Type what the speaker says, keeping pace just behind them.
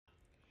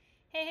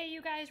Hey,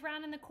 you guys,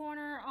 round in the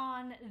corner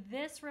on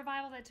this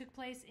revival that took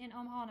place in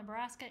Omaha,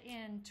 Nebraska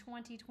in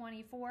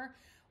 2024.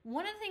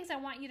 One of the things I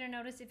want you to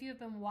notice if you have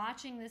been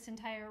watching this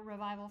entire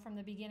revival from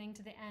the beginning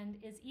to the end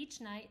is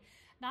each night,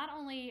 not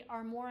only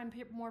are more and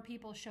more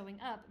people showing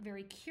up,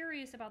 very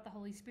curious about the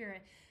Holy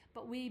Spirit,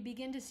 but we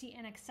begin to see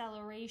an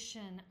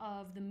acceleration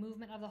of the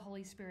movement of the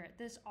Holy Spirit.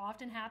 This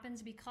often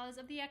happens because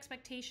of the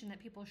expectation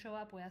that people show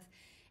up with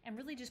and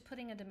really just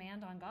putting a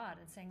demand on God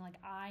and saying, like,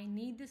 I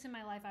need this in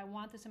my life. I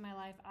want this in my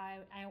life.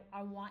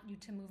 I want you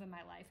to move in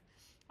my life.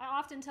 I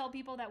often tell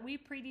people that we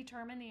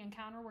predetermine the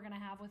encounter we're going to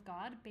have with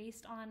God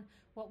based on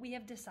what we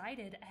have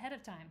decided ahead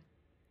of time.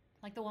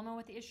 Like the woman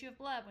with the issue of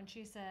blood when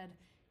she said,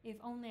 if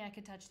only I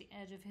could touch the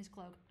edge of his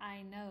cloak,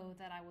 I know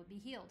that I will be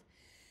healed.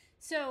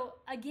 So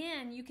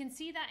again, you can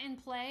see that in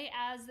play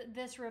as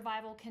this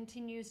revival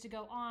continues to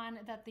go on,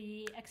 that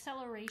the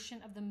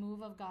acceleration of the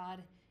move of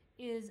God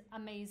is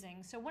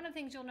amazing. So one of the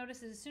things you'll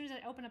notice is as soon as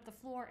I open up the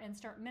floor and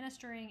start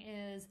ministering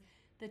is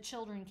the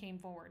children came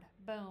forward.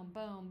 Boom,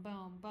 boom,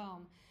 boom,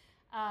 boom.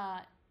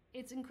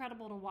 It's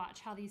incredible to watch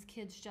how these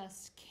kids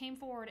just came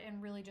forward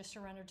and really just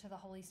surrendered to the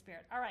Holy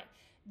Spirit. All right,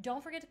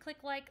 don't forget to click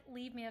like,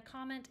 leave me a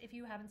comment. If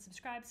you haven't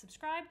subscribed.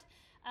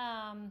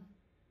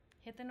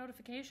 Hit the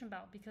notification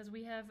bell because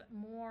we have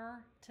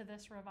more to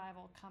this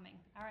revival coming.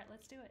 All right,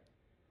 let's do it.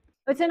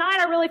 But tonight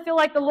I really feel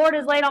like the Lord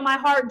has laid on my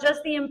heart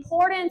just the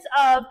importance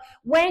of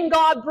when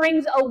God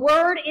brings a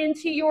word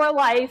into your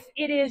life,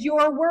 it is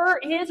your word,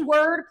 His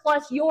word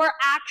plus your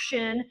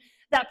action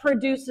that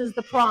produces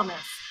the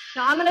promise.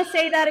 Now I'm going to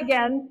say that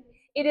again.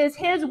 It is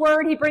His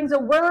word. He brings a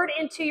word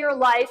into your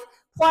life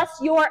plus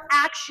your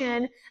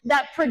action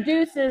that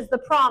produces the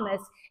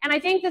promise. And I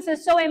think this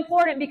is so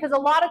important because a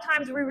lot of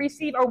times we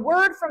receive a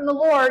word from the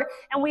Lord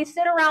and we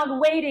sit around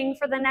waiting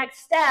for the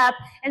next step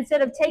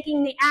instead of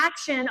taking the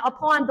action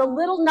upon the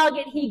little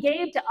nugget He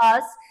gave to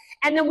us.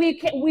 And then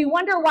we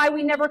wonder why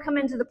we never come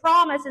into the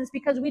promise. And it's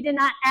because we did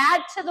not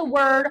add to the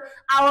word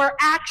our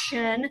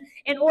action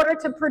in order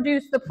to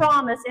produce the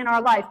promise in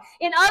our life.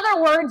 In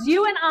other words,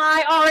 you and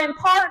I are in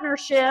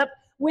partnership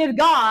with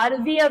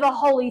God via the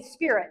Holy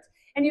Spirit.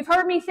 And you've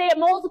heard me say it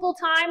multiple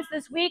times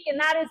this week, and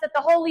that is that the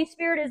Holy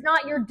Spirit is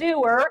not your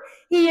doer.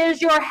 He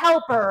is your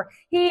helper.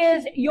 He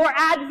is your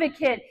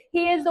advocate.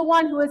 He is the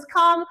one who has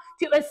come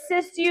to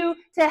assist you,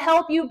 to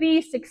help you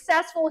be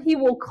successful. He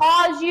will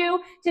cause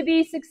you to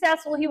be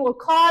successful. He will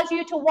cause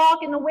you to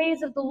walk in the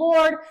ways of the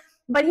Lord,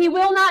 but He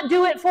will not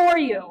do it for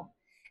you.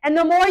 And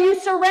the more you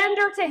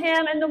surrender to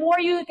Him and the more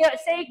you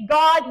say,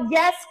 God,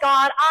 yes,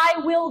 God, I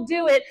will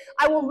do it.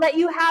 I will let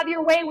you have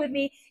your way with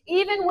me.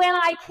 Even when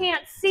I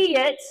can't see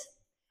it,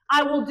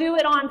 I will do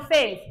it on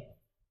faith.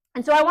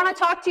 And so I want to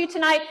talk to you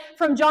tonight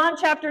from John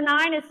chapter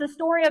 9. It's the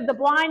story of the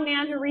blind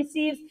man who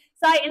receives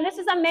sight. And this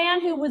is a man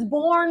who was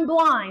born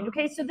blind.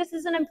 Okay, so this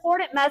is an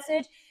important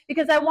message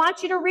because I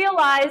want you to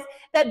realize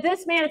that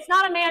this man, it's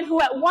not a man who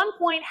at one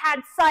point had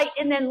sight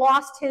and then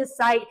lost his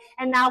sight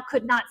and now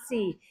could not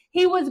see.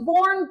 He was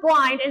born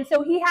blind, and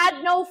so he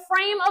had no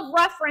frame of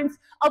reference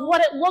of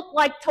what it looked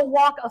like to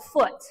walk a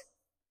foot.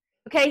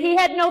 Okay, he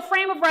had no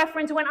frame of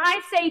reference. When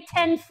I say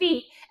 10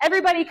 feet,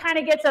 everybody kind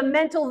of gets a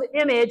mental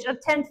image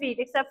of 10 feet,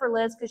 except for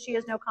Liz, because she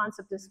has no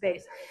concept of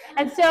space.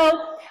 And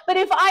so, but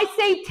if I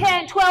say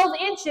 10, 12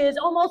 inches,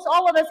 almost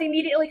all of us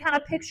immediately kind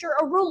of picture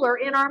a ruler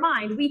in our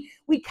mind.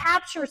 We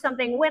capture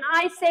something. When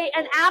I say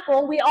an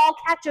apple, we all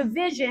catch a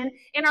vision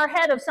in our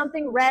head of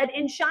something red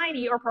and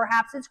shiny, or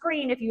perhaps it's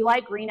green if you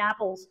like green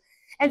apples.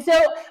 And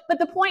so, but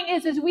the point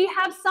is we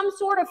have some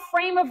sort of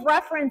frame of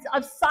reference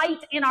of sight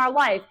in our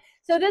life.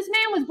 So this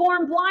man was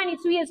born blind,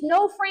 so he has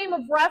no frame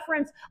of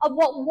reference of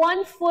what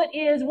 1 foot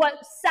is,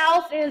 what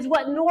south is,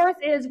 what north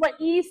is, what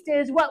east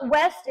is, what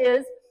west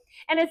is.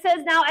 And it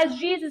says, now as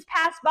Jesus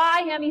passed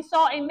by him, he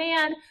saw a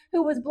man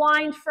who was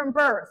blind from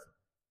birth.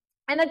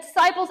 And the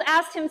disciples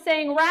asked him,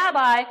 saying,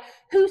 Rabbi,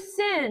 who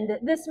sinned,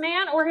 this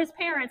man or his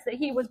parents, that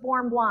he was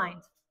born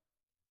blind?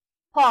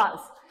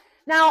 Pause.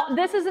 Now,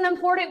 this is an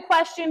important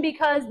question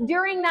because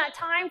during that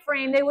time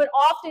frame, they would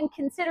often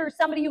consider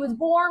somebody who was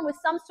born with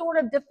some sort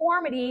of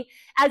deformity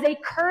as a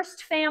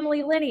cursed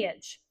family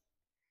lineage.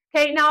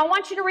 Okay, now I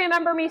want you to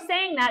remember me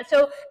saying that.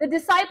 So the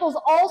disciples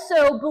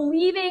also,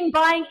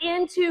 buying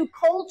into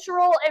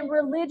cultural and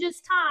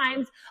religious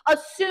times,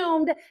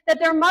 assumed that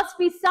there must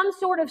be some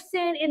sort of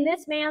sin in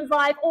this man's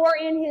life or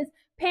in his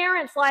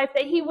parents' life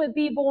that he would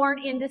be born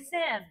into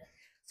sin.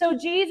 So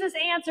Jesus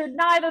answered,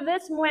 neither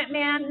this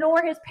man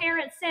nor his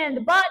parents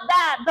sinned, but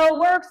that the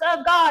works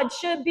of God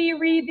should be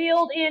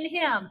revealed in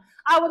him.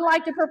 I would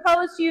like to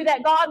propose to you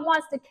that God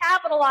wants to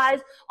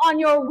capitalize on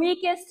your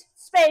weakest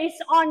space,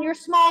 on your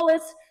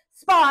smallest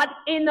spot,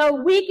 in the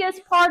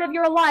weakest part of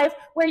your life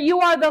where you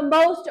are the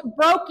most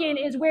broken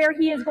is where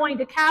He is going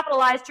to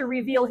capitalize to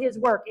reveal His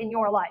work in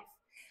your life.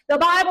 The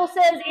Bible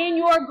says, in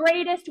your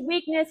greatest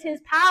weakness, His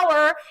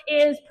power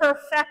is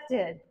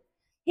perfected.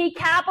 He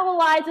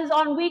capitalizes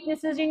on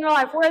weaknesses in your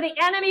life. Where the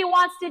enemy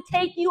wants to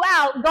take you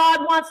out, God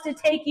wants to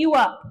take you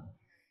up.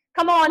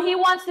 Come on, he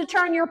wants to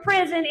turn your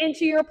prison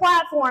into your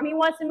platform. He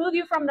wants to move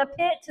you from the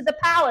pit to the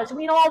palace.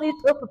 We know all these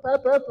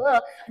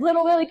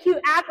little really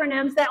cute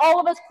acronyms that all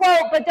of us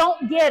quote but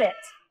don't get it,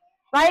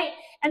 right?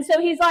 And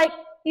so he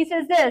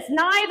says this,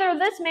 neither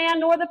this man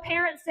nor the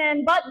parent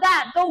sinned, but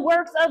that the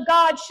works of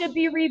God should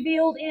be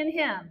revealed in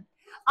him.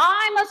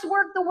 I must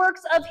work the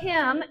works of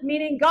him,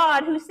 meaning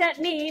God, who sent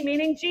me,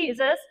 meaning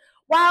Jesus,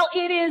 while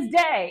it is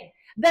day.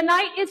 The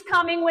night is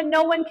coming when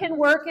no one can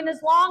work, and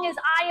as long as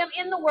I am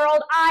in the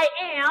world, I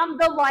am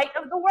the light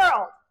of the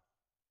world.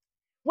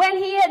 When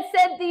he had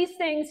said these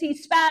things, he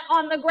spat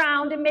on the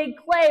ground and made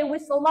clay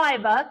with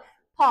saliva.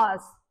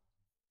 Pause.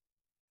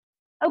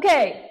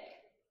 Okay,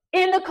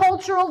 in the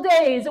cultural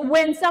days,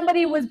 when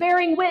somebody was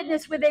bearing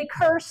witness with a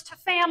cursed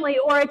family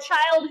or a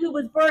child who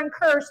was born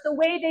cursed, the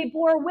way they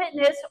bore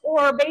witness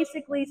or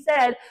basically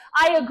said,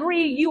 I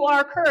agree, you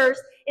are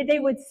cursed, they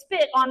would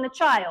spit on the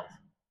child.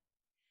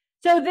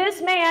 So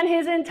this man,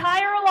 his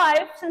entire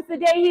life, since the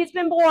day he's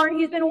been born,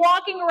 he's been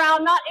walking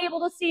around, not able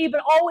to see,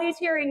 but always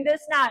hearing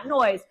this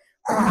noise.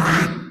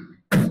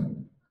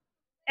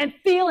 And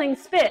feeling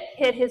spit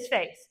hit his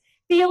face.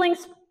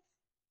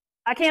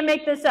 I can't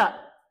make this up.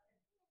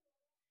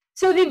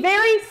 So the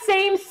very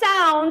same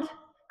sound,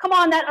 come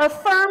on, that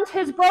affirmed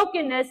his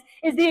brokenness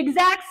is the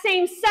exact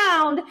same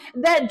sound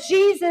that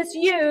Jesus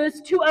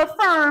used to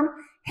affirm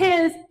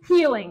his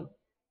healing.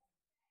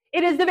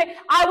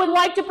 I would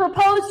like to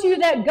propose to you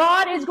that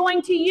God is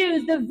going to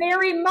use the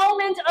very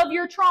moment of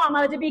your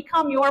trauma to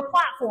become your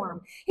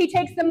platform. He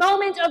takes the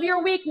moment of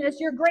your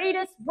weakness, your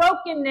greatest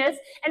brokenness,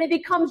 and it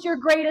becomes your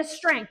greatest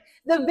strength.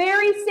 The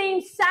very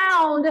same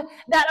sound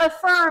that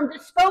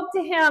affirmed, spoke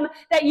to him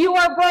that you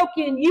are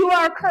broken, you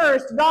are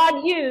cursed,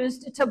 God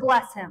used to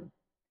bless him.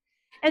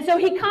 And so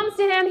he comes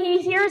to him, he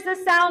hears the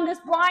sound, this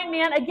blind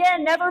man,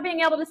 again, never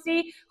being able to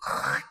see,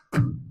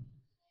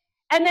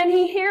 and then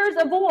he hears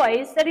a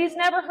voice that he's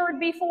never heard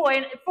before,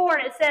 and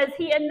it says,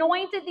 he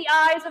anointed the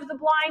eyes of the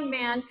blind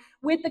man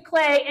with the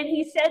clay, and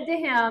he said to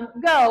him,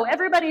 go.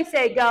 Everybody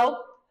say, go.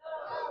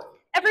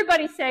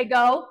 Everybody say,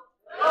 go.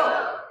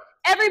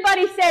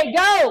 Everybody say,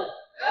 go.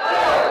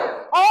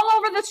 All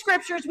over the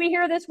scriptures, we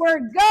hear this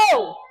word,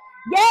 go.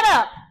 Get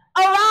up.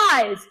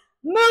 Arise.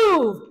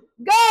 Move.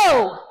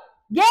 Go.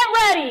 Get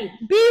ready.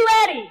 Be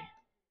ready.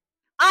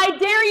 I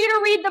dare you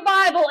to read the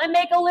Bible and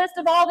make a list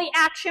of all the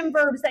action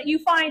verbs that you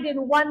find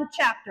in one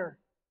chapter.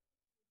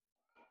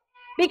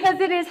 Because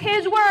it is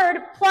his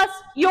word plus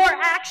your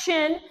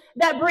action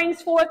that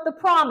brings forth the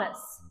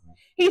promise.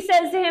 He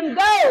says to him,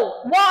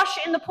 go, wash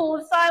in the pool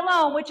of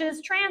Siloam, which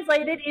is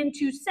translated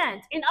into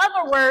sent. In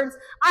other words,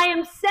 I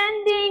am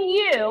sending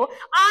you.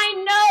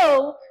 I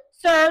know,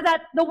 sir,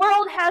 that the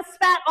world has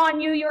spat on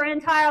you your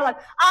entire life.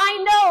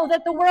 I know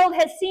that the world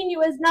has seen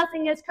you as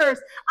nothing as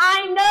cursed.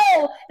 I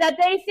know that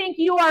they think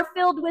you are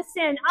filled with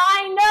sin.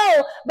 I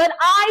know, but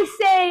I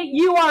say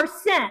you are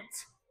sent.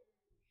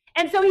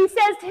 And so he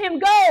says to him,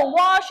 go,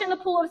 wash in the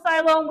pool of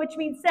Siloam, which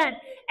means sent.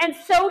 And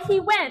so he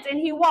went and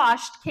he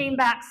washed, came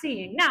back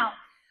seeing. Now,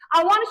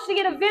 I want us to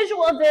get a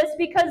visual of this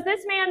because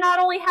this man not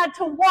only had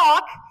to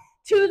walk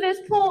to this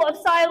pool of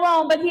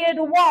Siloam, but he had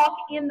to walk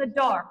in the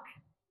dark.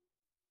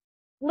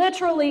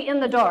 Literally in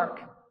the dark.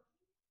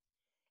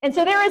 And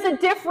so there is a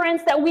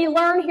difference that we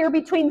learn here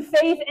between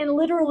faith and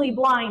literally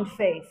blind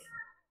faith.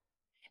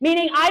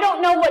 Meaning, I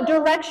don't know what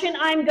direction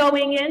I'm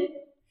going in.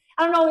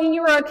 I don't know, when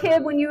you were a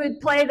kid, when you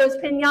would play those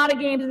piñata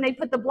games and they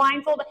put the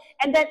blindfold,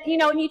 and then,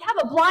 and you'd have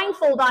a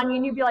blindfold on you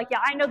and you'd be like, yeah,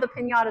 I know the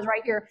piñata's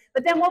right here.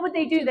 But then what would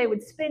they do? They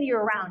would spin you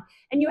around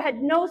and you had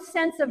no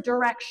sense of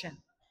direction.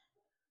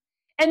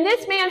 And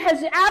this man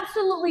has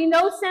absolutely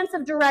no sense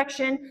of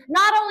direction.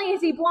 Not only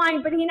is he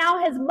blind, but he now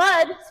has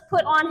mud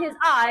put on his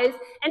eyes,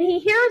 and he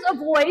hears a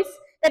voice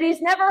that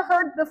he's never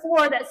heard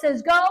before that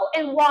says, go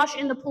and wash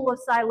in the pool of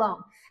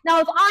Siloam. Now,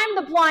 if I'm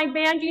the blind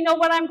man, do you know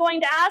what I'm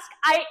going to ask?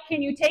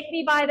 Can you take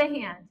me by the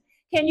hand?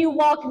 Can you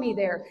walk me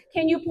there?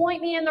 Can you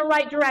point me in the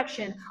right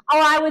direction? Or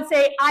I would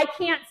say, I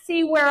can't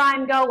see where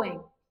I'm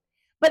going.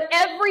 But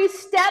every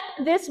step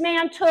this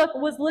man took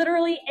was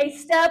literally a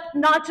step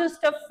not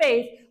just of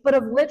faith, but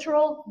of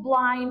literal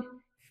blind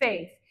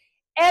faith.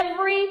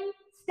 Every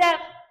step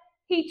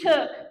he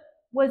took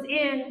was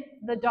in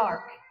the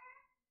dark.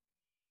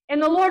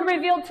 And the Lord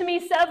revealed to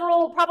me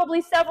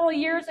probably several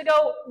years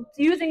ago,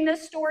 using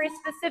this story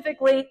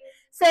specifically,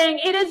 saying,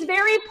 it is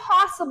very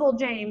possible,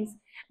 James,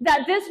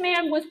 that this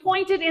man was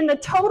pointed in the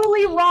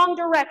totally wrong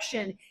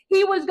direction.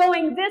 He was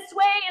going this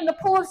way, and the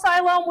pool of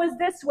Siloam was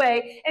this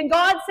way. And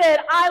God said,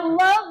 I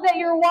love that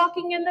you're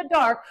walking in the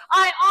dark.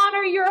 I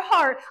honor your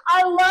heart.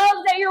 I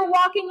love that you're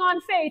walking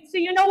on faith. So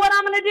you know what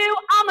I'm going to do?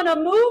 I'm going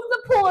to move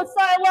the pool of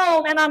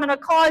Siloam, and I'm going to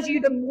cause you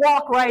to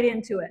walk right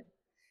into it.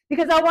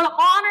 Because I want to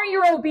honor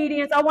your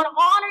obedience. I want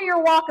to honor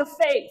your walk of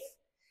faith.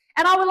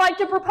 And I would like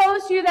to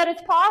propose to you that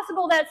it's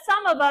possible that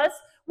some of us,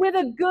 with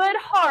a good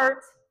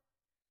heart,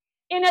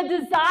 in a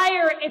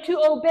desire to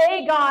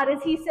obey God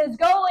as he says,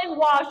 go and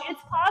wash,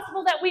 it's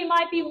possible that we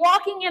might be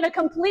walking in a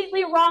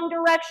completely wrong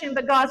direction,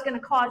 but God's going to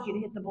cause you to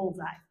hit the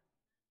bullseye.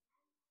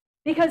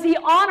 Because he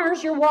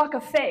honors your walk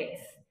of faith.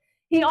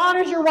 He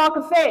honors your walk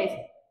of faith.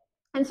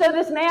 And so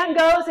this man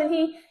goes and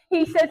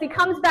he says he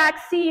comes back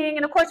seeing,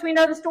 and of course we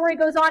know the story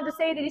goes on to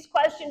say that he's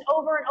questioned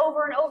over and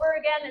over and over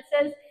again. It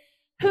says,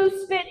 who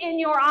spit in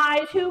your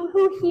eyes?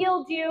 Who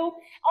healed you?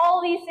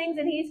 All these things,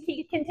 and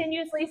he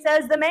continuously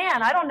says, the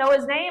man. I don't know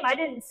his name. I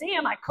didn't see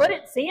him. I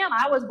couldn't see him.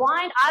 I was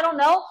blind. I don't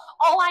know.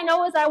 All I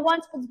know is I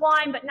once was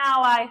blind, but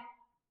now I.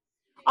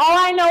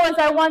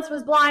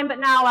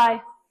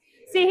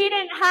 See, he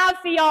didn't have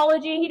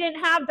theology. He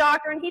didn't have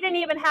doctrine. He didn't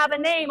even have a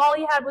name. All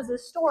he had was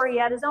his story. He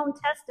had his own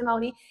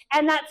testimony,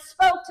 and that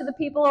spoke to the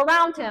people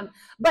around him.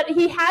 But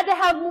he had to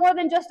have more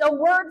than just a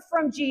word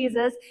from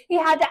Jesus. He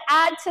had to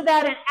add to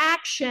that an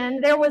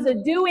action. There was a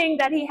doing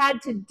that he had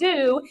to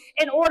do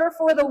in order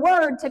for the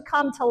word to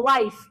come to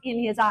life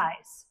in his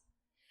eyes.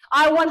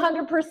 I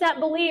 100%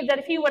 believe that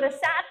if he would have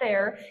sat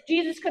there,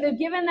 Jesus could have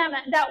given them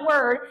that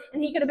word,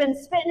 and he could have been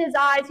spit in his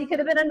eyes, he could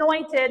have been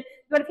anointed,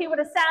 but if he would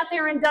have sat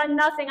there and done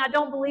nothing, I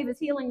don't believe his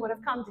healing would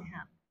have come to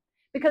him.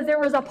 Because there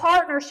was a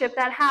partnership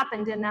that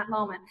happened in that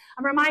moment.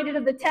 I'm reminded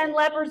of the 10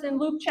 lepers in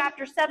Luke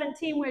chapter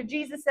 17, where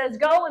Jesus says,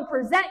 go and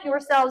present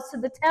yourselves to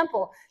the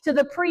temple, to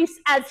the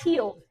priests as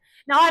healed.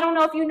 Now, I don't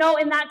know if you know,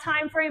 in that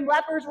time frame,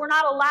 lepers were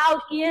not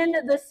allowed in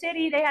the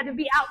city. They had to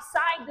be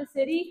outside the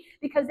city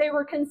because they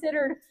were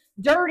considered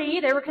dirty,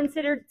 they were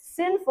considered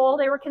sinful,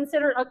 they were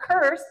considered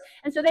accursed,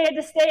 and so they had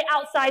to stay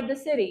outside the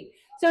city.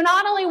 So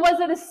not only was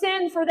it a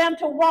sin for them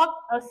to walk,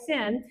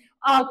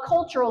 a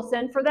cultural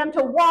sin, for them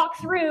to walk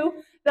through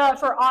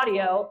for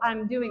audio,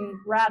 I'm doing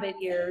rabbit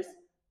ears,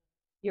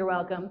 you're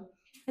welcome.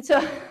 It's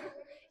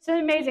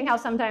amazing how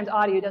sometimes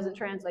audio doesn't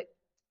translate.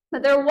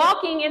 But they're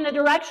walking in the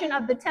direction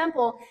of the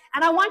temple,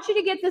 and I want you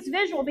to get this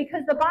visual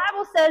because the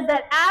Bible says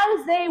that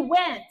as they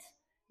went,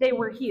 they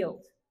were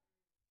healed.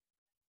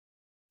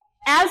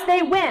 As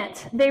they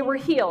went, they were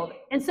healed.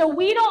 And so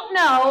we don't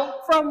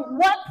know from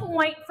what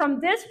point, from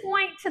this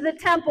point to the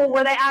temple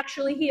where they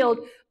actually healed,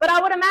 but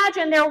I would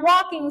imagine they're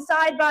walking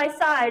side by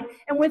side,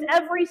 and with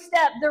every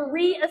step, they're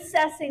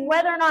reassessing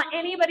whether or not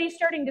anybody's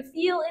starting to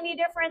feel any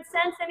different,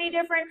 sense any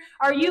different.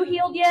 Are you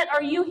healed yet?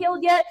 Are you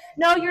healed yet?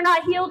 No, you're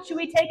not healed. Should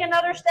we take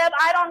another step?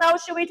 I don't know.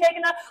 Should we take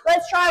another?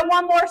 Let's try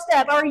one more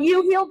step. Are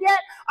you healed yet?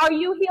 Are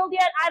you healed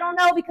yet? I don't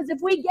know, because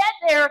if we get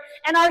there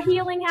and our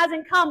healing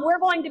hasn't come, we're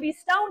going to be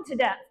stoned to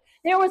death.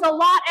 There was a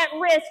lot at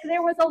risk.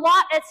 There was a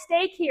lot at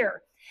stake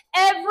here.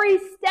 Every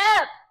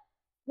step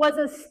was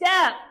a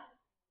step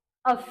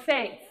of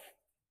faith.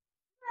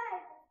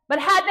 But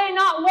had they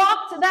not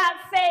walked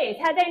that faith,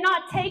 had they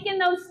not taken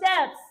those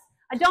steps,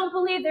 I don't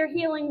believe their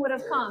healing would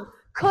have come.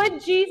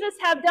 Could Jesus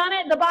have done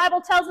it? The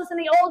Bible tells us in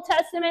the Old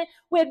Testament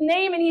with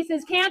Naaman, he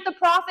says, can't the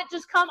prophet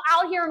just come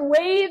out here and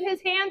wave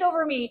his hand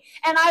over me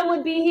and I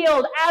would be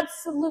healed?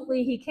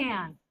 Absolutely, he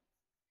can.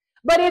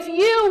 But if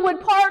you would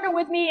partner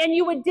with me and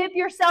you would dip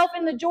yourself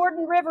in the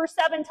Jordan River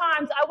 7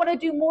 times, I want to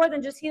do more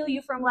than just heal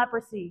you from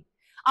leprosy.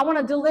 I want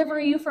to deliver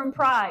you from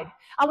pride.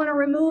 I want to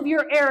remove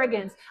your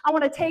arrogance. I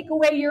want to take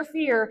away your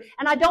fear.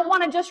 And I don't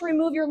want to just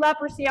remove your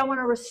leprosy. I want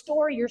to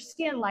restore your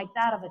skin like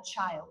that of a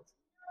child.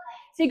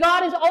 See,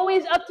 God is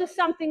always up to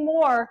something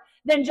more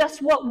than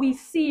just what we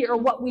see or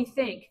what we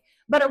think.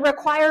 But it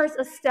requires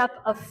a step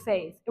of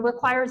faith. It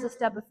requires a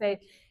step of faith.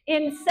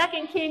 In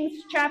 2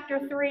 Kings chapter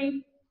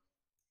 3,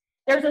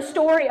 there's a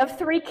story of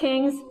 3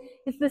 kings.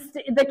 It's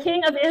the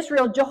king of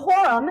Israel,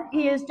 Jehoram.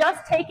 He has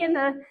just taken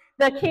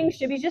the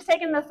kingship. He's just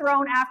taken the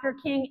throne after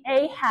King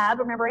Ahab.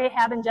 Remember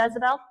Ahab and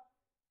Jezebel?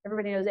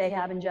 Everybody knows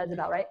Ahab and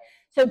Jezebel, right?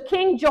 So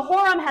King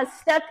Jehoram has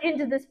stepped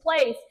into this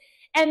place.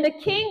 And the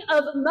king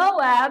of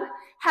Moab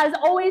has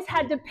always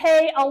had to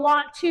pay a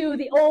lot to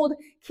the old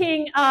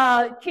king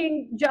Ahab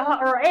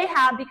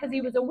because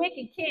he was a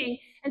wicked king.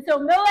 And so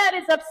Moab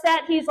is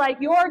upset. He's like,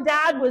 your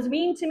dad was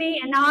mean to me,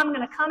 and now I'm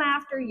going to come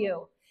after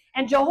you.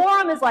 And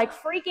Jehoram is like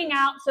freaking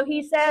out. So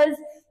he says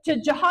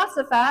to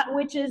Jehoshaphat,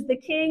 which is the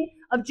king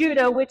of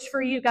Judah, which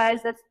for you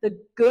guys, that's the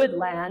good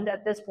land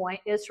at this point.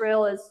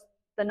 Israel is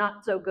the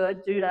not so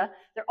good, Judah.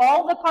 They're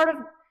all the part of,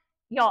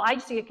 y'all, I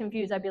used to get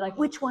confused. I'd be like,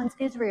 which one's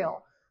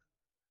Israel?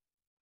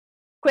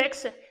 Quick,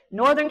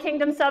 northern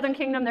kingdom, southern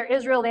kingdom, they're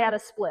Israel. They had a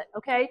split,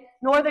 okay?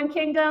 Northern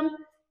kingdom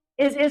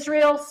is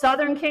Israel.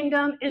 Southern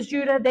kingdom is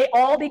Judah. They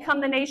all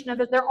become the nation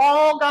of Israel. They're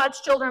all God's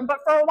children. But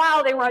for a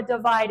while, they were a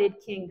divided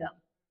kingdom.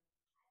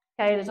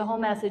 Okay, there's a whole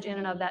message in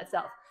and of that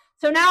self.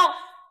 So now,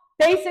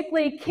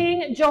 basically,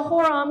 King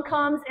Jehoram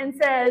comes and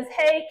says,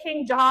 hey,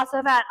 King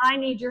Jehoshaphat, I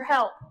need your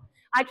help.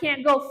 I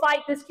can't go fight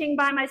this king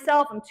by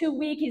myself. I'm too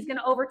weak. He's going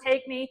to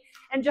overtake me.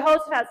 And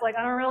Jehoshaphat's like,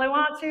 I don't really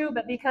want to,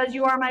 but because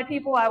you are my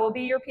people, I will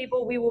be your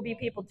people. We will be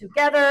people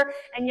together.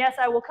 And yes,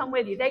 I will come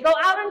with you. They go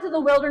out into the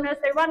wilderness.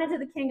 They run into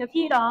the king of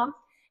Edom.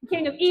 The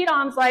king of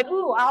Edom's like,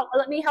 ooh,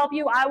 let me help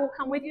you. I will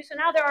come with you. So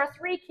now there are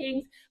 3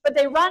 kings, but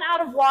they run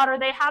out of water.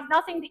 They have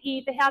nothing to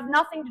eat. They have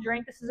nothing to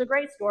drink. This is a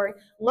great story.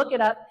 Look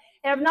it up.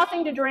 They have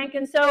nothing to drink.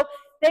 And so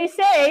they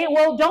say,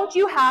 well, don't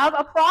you have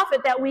a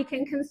prophet that we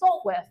can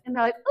consult with? And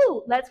they're like,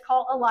 ooh, let's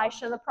call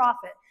Elisha the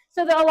prophet.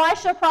 So the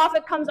Elisha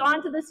prophet comes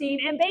onto the scene,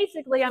 and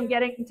basically I'm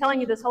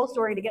telling you this whole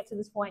story to get to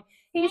this point.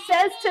 He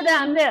says to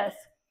them this.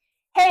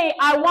 hey,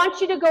 I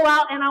want you to go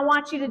out and I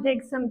want you to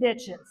dig some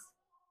ditches.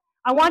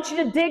 I want you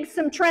to dig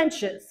some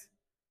trenches.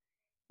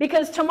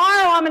 Because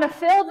tomorrow I'm going to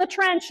fill the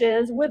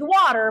trenches with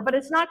water, but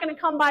it's not going to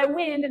come by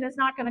wind and it's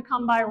not going to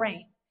come by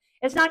rain.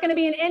 It's not going to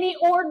be in any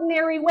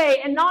ordinary way.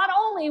 And not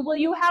only will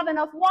you have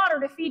enough water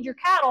to feed your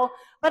cattle,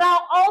 but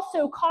I'll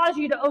also cause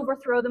you to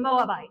overthrow the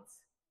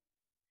Moabites.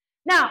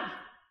 Now,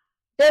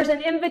 there's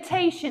an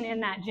invitation in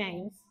that,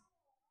 James.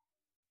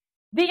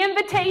 The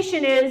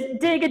invitation is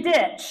dig a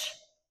ditch.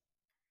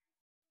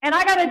 And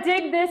I got to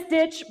dig this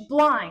ditch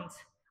blind.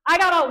 I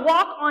got to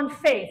walk on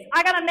faith.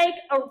 I got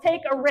to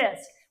take a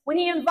risk. When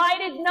he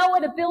invited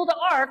Noah to build an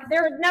ark,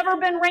 there had never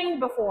been rain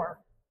before.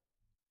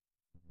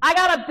 I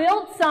got to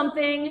build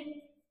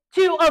something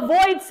to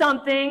avoid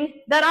something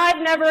that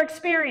I've never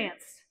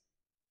experienced.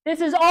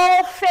 This is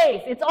all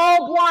faith. It's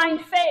all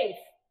blind faith.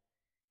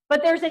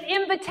 But there's an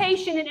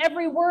invitation in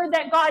every word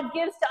that God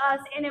gives to us,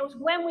 and it was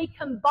when we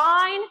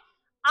combine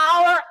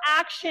our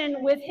action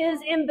with his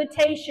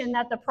invitation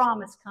that the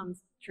promise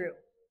comes true.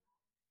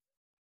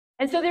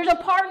 And so there's a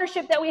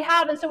partnership that we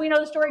have, and so we know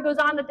the story goes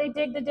on that they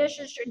dig the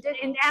dishes,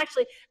 and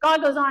actually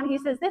God goes on, he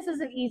says, this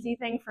is an easy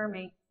thing for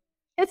me.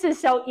 This is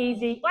so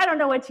easy. I don't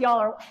know what y'all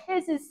are,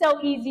 this is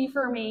so easy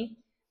for me.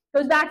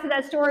 Goes back to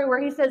that story where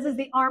he says, is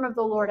the arm of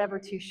the Lord ever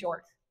too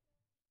short?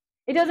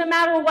 It doesn't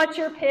matter what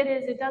your pit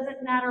is, it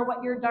doesn't matter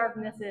what your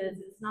darkness is,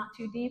 it's not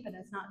too deep and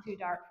it's not too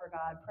dark for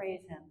God.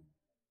 Praise him.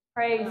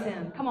 Praise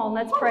him. Come on,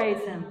 let's praise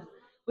him.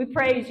 We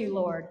praise you,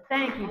 Lord.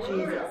 Thank you,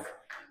 Jesus.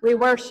 We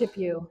worship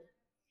you.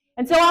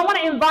 And so I want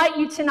to invite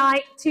you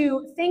tonight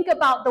to think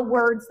about the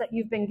words that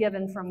you've been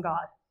given from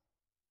God.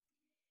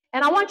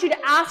 And I want you to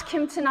ask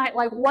him tonight,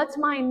 like, what's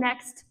my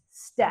next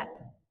step?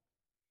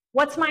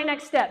 What's my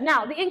next step?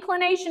 Now, the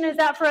inclination is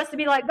that for us to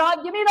be like,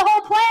 God, give me the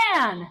whole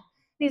plan. And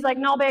he's like,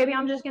 no, baby,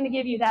 I'm just going to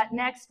give you that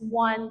next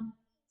one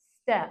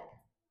step.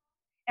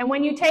 And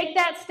when you take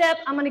that step,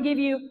 I'm going to give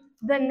you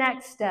the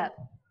next step.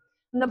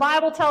 And the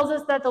Bible tells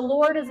us that the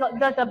word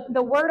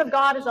of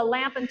God is a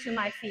lamp unto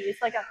my feet.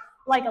 It's like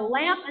a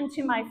lamp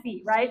unto my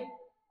feet, right?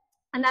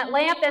 And that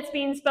lamp that's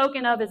being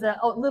spoken of is a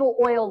little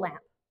oil lamp.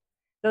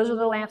 Those are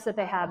the lamps that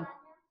they had.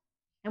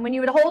 And when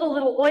you would hold a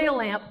little oil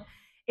lamp,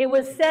 it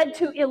was said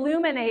to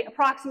illuminate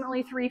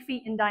approximately 3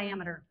 feet in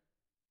diameter.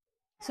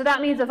 So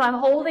that means if I'm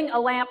holding a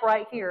lamp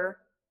right here,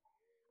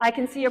 I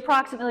can see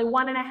approximately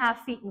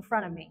 1.5 feet in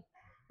front of me,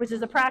 which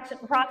is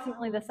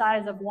approximately the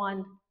size of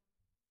one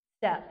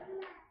step.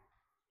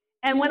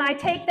 And when I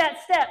take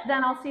that step,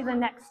 then I'll see the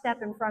next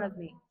step in front of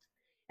me.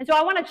 And so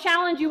I want to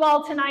challenge you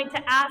all tonight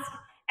to ask,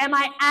 am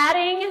I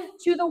adding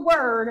to the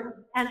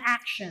word an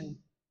action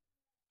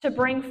to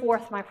bring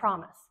forth my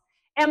promise?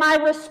 Am I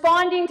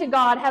responding to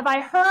God? Have I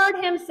heard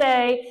him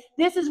say,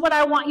 this is what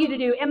I want you to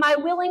do? Am I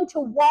willing to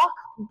walk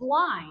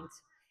blind,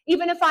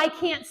 even if I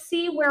can't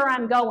see where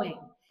I'm going?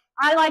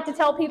 I like to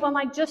tell people, I'm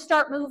like, just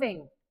start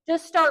moving.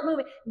 Just start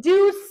moving.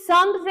 Do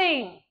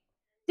something.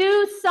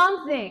 Do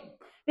something.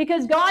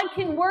 Because God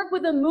can work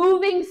with a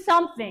moving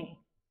something.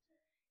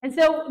 And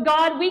so,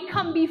 God, we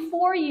come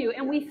before you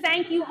and we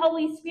thank you,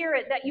 Holy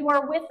Spirit, that you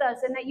are with us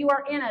and that you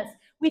are in us.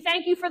 We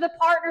thank you for the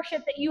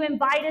partnership that you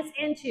invite us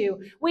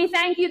into. We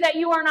thank you that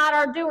you are not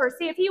our doer.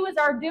 See, if he was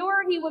our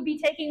doer, he would be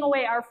taking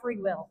away our free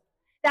will.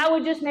 That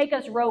would just make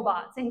us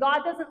robots. And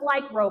God doesn't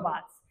like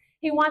robots.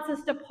 He wants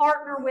us to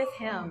partner with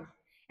him.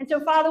 And so,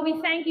 Father, we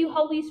thank you,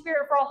 Holy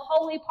Spirit, for a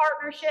holy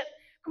partnership.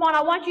 Come on,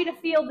 I want you to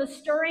feel the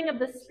stirring of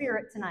the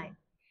Spirit tonight.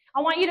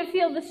 I want you to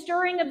feel the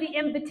stirring of the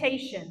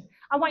invitation.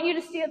 I want you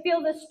to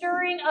feel the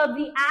stirring of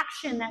the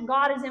action that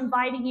God is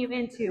inviting you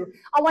into.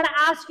 I want to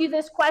ask you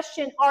this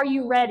question, are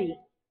you ready?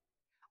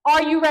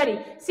 Are you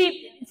ready?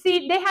 See,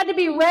 they had to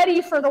be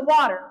ready for the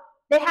water.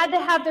 They had to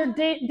have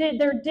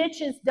their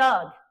ditches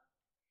dug.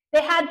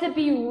 They had to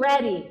be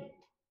ready.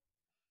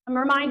 I'm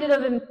reminded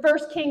of in 1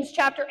 Kings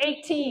chapter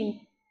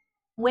 18,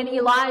 when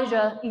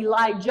Elijah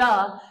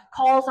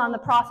calls on the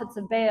prophets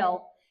of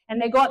Baal.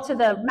 And they go up to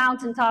the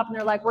mountaintop and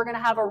they're like, we're going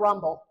to have a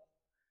rumble.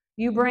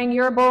 You bring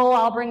your bull,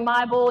 I'll bring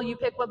my bull. You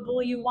pick what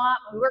bull you want.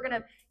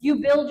 You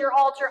build your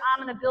altar,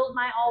 I'm going to build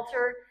my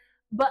altar.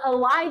 But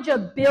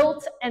Elijah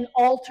built an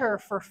altar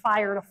for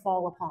fire to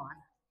fall upon.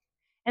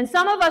 And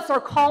some of us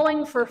are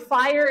calling for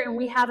fire and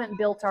we haven't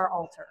built our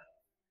altar.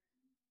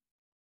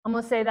 I'm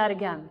going to say that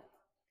again.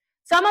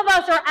 Some of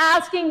us are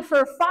asking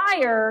for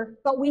fire,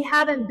 but we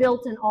haven't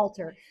built an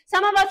altar.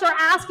 Some of us are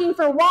asking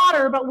for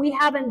water, but we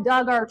haven't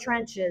dug our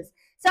trenches.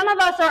 Some of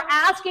us are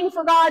asking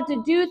for God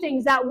to do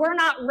things that we're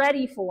not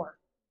ready for.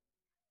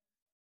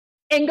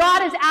 And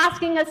God is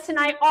asking us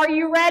tonight, are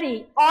you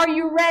ready? Are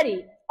you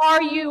ready?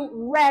 Are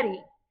you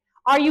ready?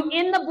 Are you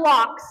in the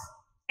blocks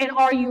and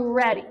are you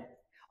ready?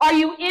 Are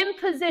you in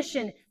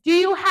position? Do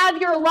you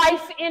have your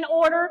life in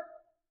order?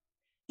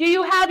 Do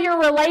you have your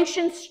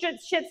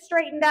relationships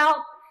straightened out?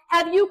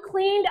 Have you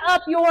cleaned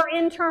up your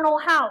internal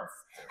house?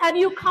 Have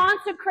you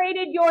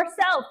consecrated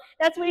yourself?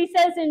 That's what he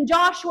says in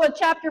Joshua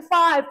chapter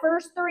 5,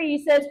 verse 3.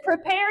 He says,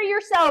 prepare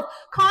yourself,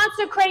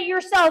 consecrate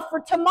yourself,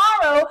 for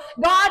tomorrow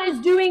God is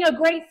doing a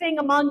great thing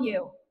among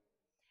you.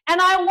 And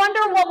I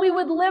wonder what we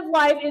would live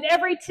like if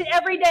every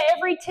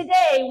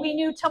today we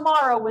knew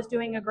tomorrow was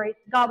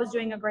God was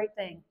doing a great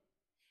thing.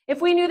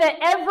 If we knew that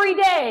every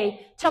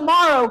day,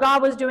 tomorrow,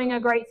 God was doing a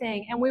great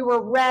thing, and we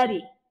were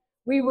ready.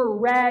 We were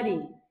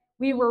ready.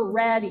 We were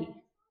ready.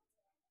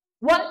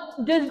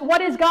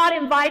 What is God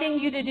inviting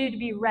you to do to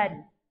be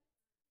ready?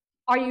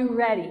 Are you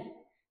ready?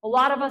 A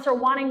lot of us are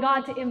wanting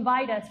God to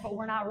invite us, but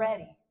we're not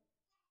ready.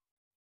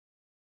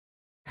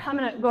 I'm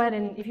going to go ahead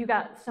and, if you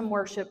got some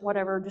worship,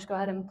 whatever, just go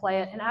ahead and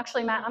play it. And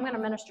actually, Matt, I'm going to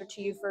minister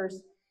to you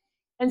first.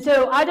 And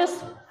so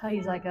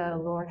he's like, oh,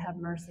 Lord, have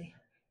mercy.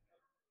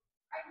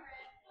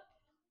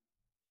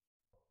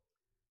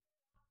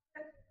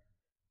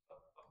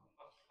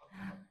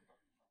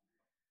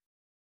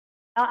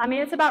 I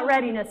mean, it's about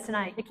readiness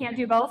tonight. You can't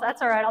do both?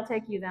 That's all right. I'll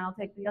take you then. I'll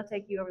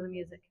take you over the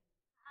music.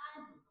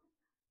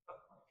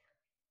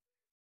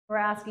 We're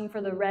asking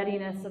for the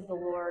readiness of the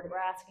Lord. We're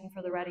asking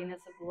for the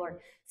readiness of the Lord.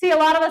 See, a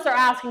lot of us are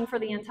asking for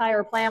the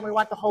entire plan. We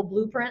want the whole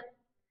blueprint.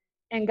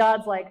 And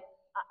God's like,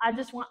 I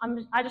just want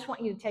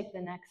you to take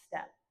the next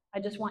step. I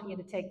just want you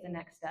to take the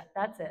next step.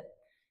 That's it.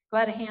 Go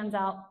ahead and hands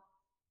out.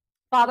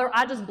 Father,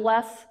 I just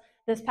bless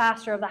this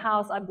pastor of the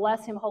house. I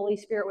bless him, Holy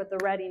Spirit, with the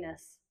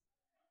readiness.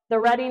 The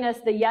readiness,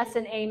 the yes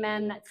and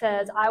amen that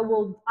says, I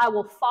will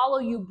follow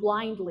you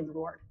blindly,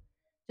 Lord.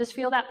 Just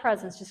feel that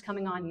presence just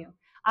coming on you.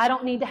 I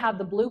don't need to have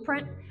the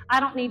blueprint. I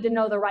don't need to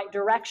know the right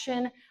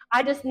direction.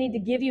 I just need to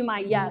give you my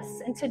yes.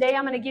 And today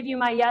I'm going to give you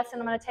my yes,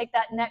 and I'm going to take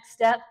that next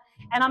step,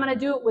 and I'm going to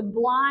do it with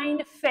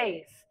blind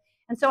faith.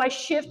 And so I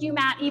shift you,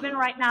 Matt, even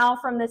right now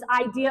from this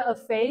idea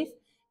of faith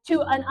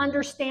to an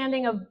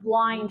understanding of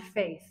blind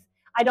faith.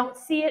 I don't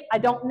see it. I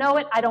don't know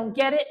it. I don't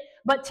get it.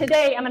 But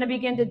today I'm going to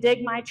begin to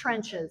dig my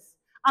trenches.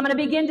 I'm going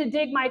to begin to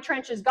dig my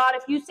trenches. God,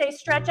 if you say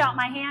stretch out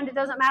my hand, it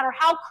doesn't matter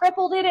how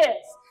crippled it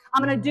is.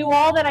 I'm going to do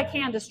all that I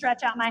can to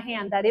stretch out my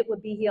hand that it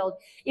would be healed.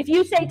 If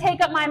you say take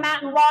up my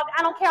mat and walk,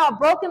 I don't care how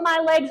broken my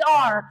legs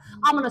are.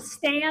 I'm going to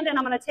stand and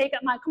I'm going to take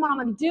up I'm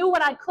going to do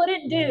what I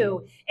couldn't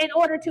do in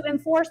order to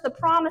enforce the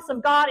promise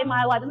of God in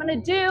my life. I'm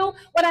going to do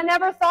what I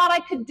never thought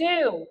I could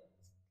do.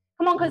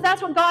 Come on, because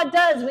that's what God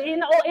does.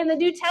 In the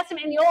New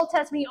Testament, in the Old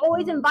Testament, He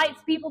always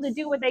invites people to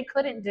do what they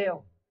couldn't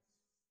do.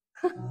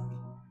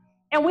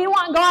 And we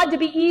want God to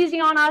be easy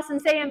on us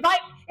and say, invite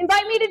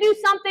me to do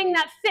something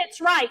that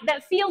fits right,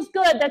 that feels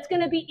good, that's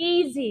going to be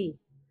easy.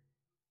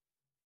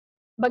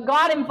 But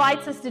God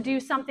invites us to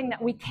do something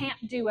that we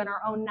can't do in our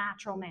own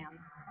natural man.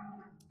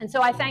 And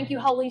so I thank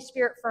you, Holy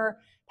Spirit, for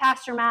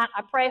Pastor Matt.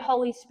 I pray,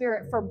 Holy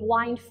Spirit, for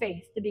blind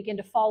faith to begin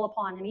to fall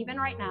upon him, even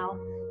right now.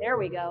 There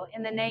we go.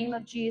 In the name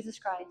of Jesus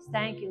Christ.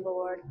 Thank you,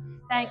 Lord.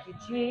 Thank you,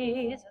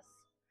 Jesus.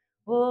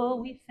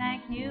 Oh, we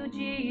thank you,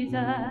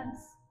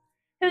 Jesus.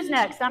 Who's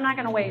next? I'm not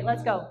going to wait.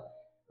 Let's go.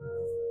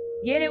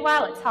 Get it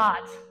while it's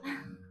hot.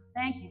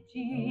 Thank you,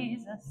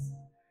 Jesus.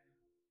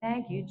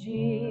 Thank you,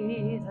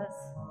 Jesus.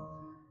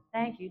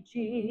 Thank you,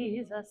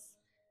 Jesus.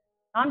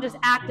 I'm just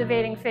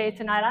activating faith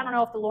tonight. I don't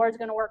know if the Lord's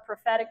going to work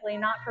prophetically,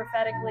 not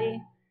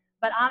prophetically,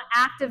 but I'm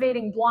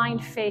activating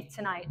blind faith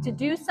tonight to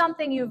do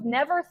something you've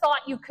never thought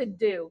you could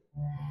do.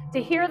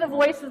 To hear the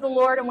voice of the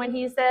Lord, and when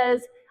He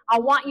says, I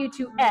want you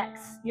to X,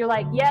 you're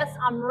like, yes,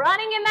 I'm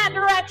running in that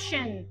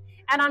direction.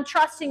 And I'm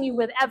trusting you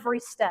with every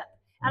step.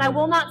 And I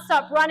will not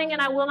stop running,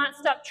 and I will not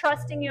stop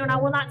trusting you, and I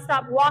will not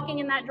stop walking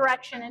in that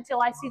direction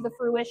until I see the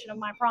fruition of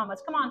my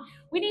promise. Come on,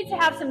 we need to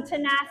have some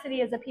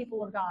tenacity as a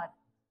people of God.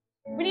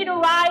 We need to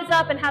rise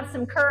up and have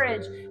some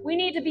courage. We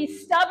need to be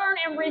stubborn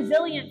and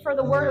resilient for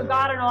the Word of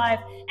God in our life.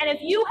 And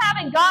if you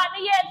haven't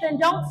gotten it yet, then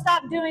don't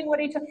stop doing what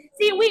He told.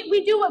 See,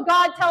 we do what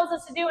God tells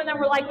us to do, and then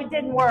we're like, it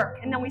didn't work,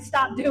 and then we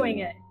stop doing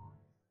it.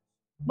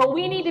 But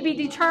we need to be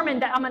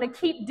determined that I'm going to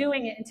keep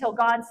doing it until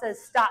God says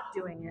stop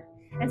doing it.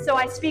 And so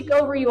I speak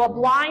over you a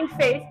blind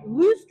faith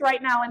loosed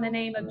right now in the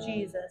name of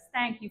Jesus.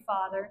 Thank you,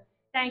 Father.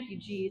 Thank you,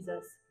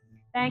 Jesus.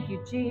 Thank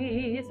you,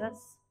 Jesus.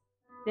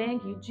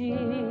 Thank you,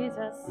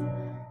 Jesus.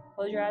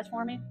 Close your eyes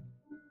for me.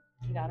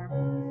 You got her.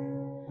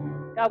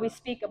 God, we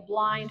speak a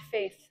blind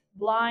faith.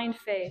 Blind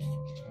faith.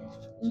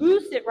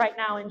 Loose it right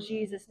now in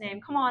Jesus'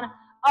 name. Come on.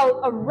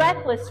 A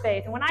reckless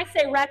faith. And when I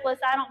say reckless,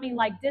 I don't mean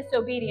like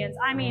disobedience.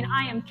 I mean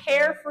I am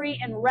carefree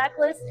and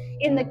reckless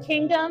in the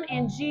kingdom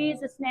in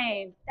Jesus'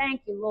 name.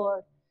 Thank you,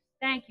 Lord.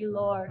 Thank you,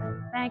 Lord.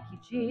 Thank you,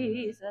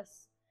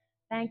 Jesus.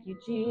 Thank you,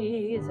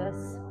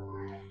 Jesus.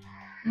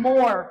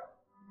 More.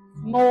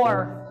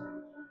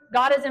 More.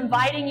 God is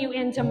inviting you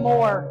into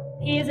more.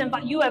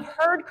 You have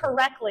heard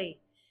correctly.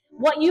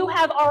 What you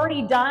have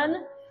already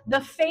done, the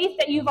faith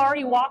that you've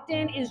already walked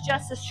in is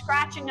just a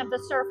scratching of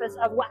the surface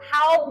of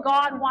how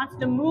God wants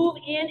to move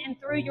in and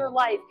through your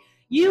life.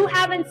 You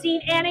haven't seen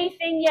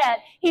anything yet.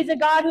 He's a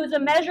God who's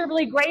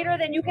immeasurably greater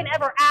than you can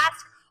ever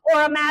ask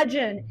or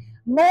imagine.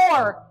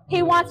 More.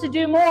 He wants to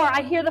do more.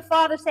 I hear the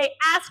Father say,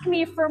 ask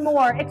me for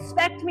more.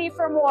 Expect me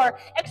for more.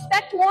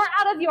 Expect more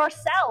out of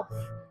yourself.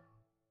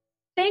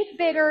 Think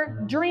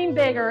bigger, dream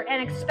bigger,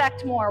 and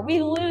expect more.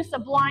 We loose a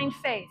blind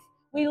faith.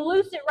 We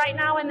loose it right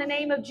now in the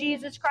name of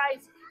Jesus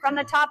Christ. from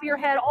the top of your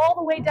head all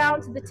the way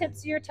down to the tips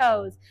of your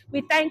toes.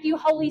 We thank you,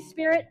 Holy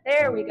Spirit.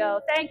 There we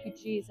go. Thank you,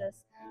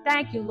 Jesus.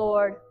 Thank you,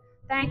 Lord.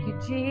 Thank you,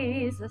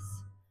 Jesus.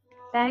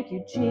 Thank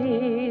you,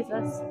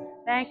 Jesus.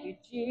 Thank you,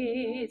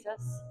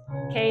 Jesus.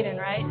 Caden,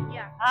 right?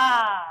 Yeah.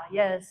 Ah,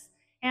 yes.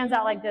 Hands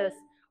out like this.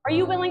 Are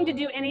you willing to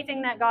do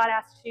anything that God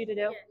asks you to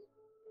do? Yes.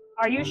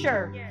 Are you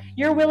sure? Yes.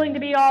 You're willing to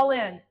be all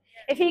in?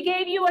 If he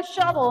gave you a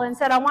shovel and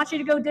said, I want you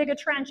to go dig a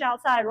trench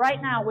outside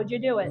right now, would you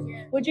do it?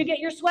 Yes. Would you get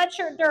your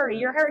sweatshirt dirty,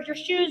 your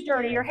shoes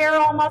dirty, your hair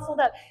all muscled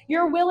up?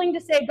 You're willing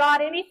to say,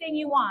 God, anything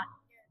you want,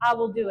 I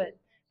will do it.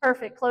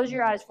 Perfect. Close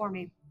your eyes for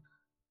me.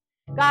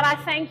 God, I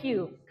thank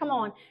you. Come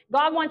on.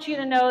 God wants you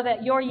to know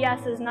that your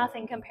yes is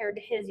nothing compared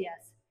to his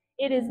yes.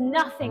 It is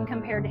nothing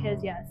compared to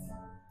his yes.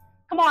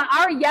 Come on,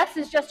 our yes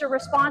is just a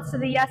response to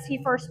the yes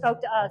he first spoke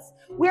to us.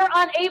 We're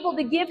unable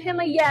to give him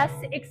a yes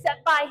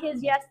except by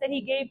his yes that he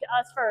gave to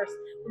us first.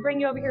 We'll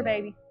bring you over here,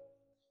 baby.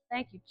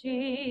 Thank you,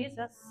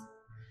 Jesus.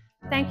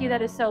 Thank you,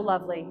 that is so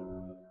lovely.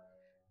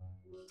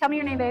 Tell me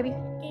your name, baby.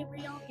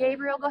 Gabriel.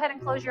 Gabriel, go ahead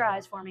and close your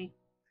eyes for me.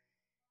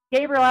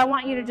 Gabriel, I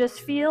want you to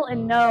just feel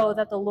and know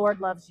that the Lord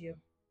loves you.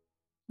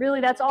 Really,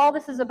 that's all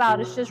this is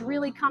about. It's just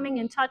really coming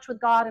in touch with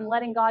God and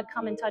letting God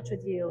come in touch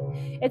with you.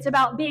 It's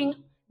about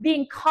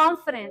being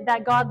confident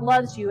that God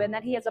loves you and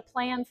that he has a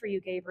plan for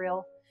you,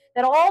 Gabriel.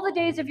 That all the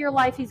days of your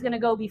life he's going to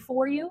go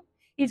before you,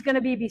 he's going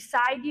to be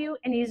beside you,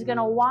 and he's going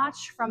to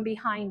watch from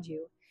behind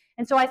you.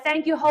 And so I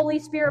thank you, Holy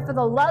Spirit, for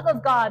the love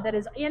of God that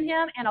is in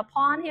him and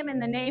upon him in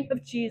the name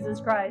of Jesus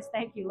Christ.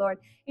 Thank you, Lord.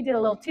 He did a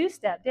little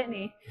two-step, didn't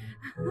he?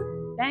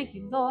 Thank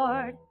you,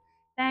 Lord.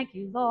 Thank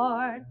you,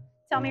 Lord.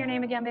 Tell me your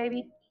name again,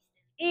 baby.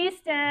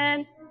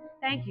 Easton.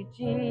 Thank you,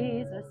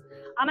 Jesus.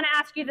 I'm going to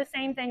ask you the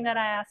same thing that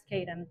I asked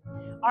Caden.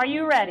 Are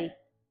you ready?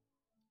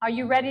 Are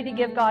you ready to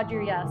give God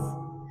your yes?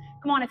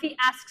 Come on, if he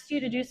asks you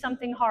to do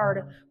something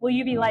hard, will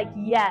you be like,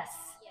 yes,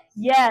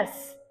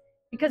 yes?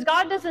 Because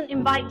God doesn't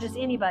invite just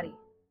anybody,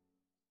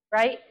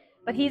 right?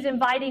 But he's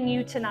inviting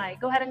you tonight.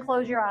 Go ahead and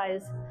close your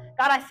eyes.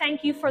 God, I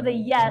thank you for the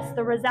yes,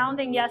 the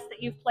resounding yes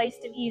that you've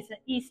placed in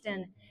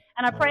Easton.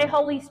 And I pray,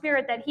 Holy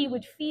Spirit, that he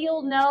would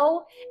feel,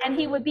 know, and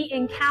he would be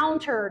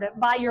encountered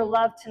by your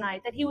love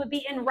tonight, that he would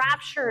be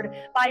enraptured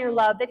by your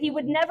love, that he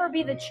would never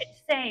be the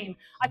same.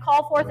 I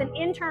call forth an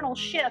internal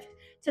shift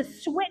to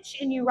switch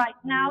in you right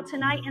now,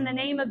 tonight, in the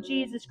name of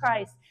Jesus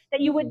Christ,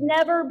 that you would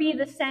never be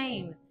the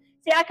same.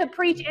 See, I could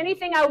preach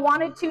anything I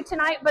wanted to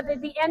tonight, but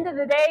at the end of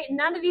the day,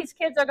 none of these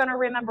kids are going to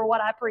remember what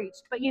I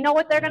preached. But you know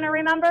what they're going to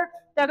remember?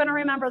 They're going to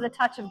remember the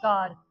touch of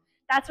God.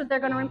 That's what they're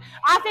going to remember.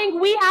 I think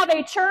we have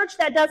a church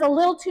that does a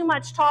little too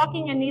much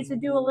talking and needs to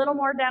do a little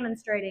more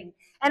demonstrating.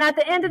 And at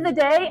the end of the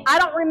day, I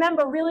don't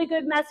remember really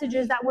good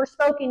messages that were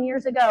spoken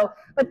years ago.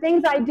 But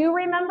things I do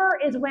remember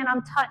is when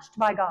I'm touched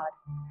by God.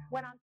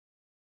 When I'm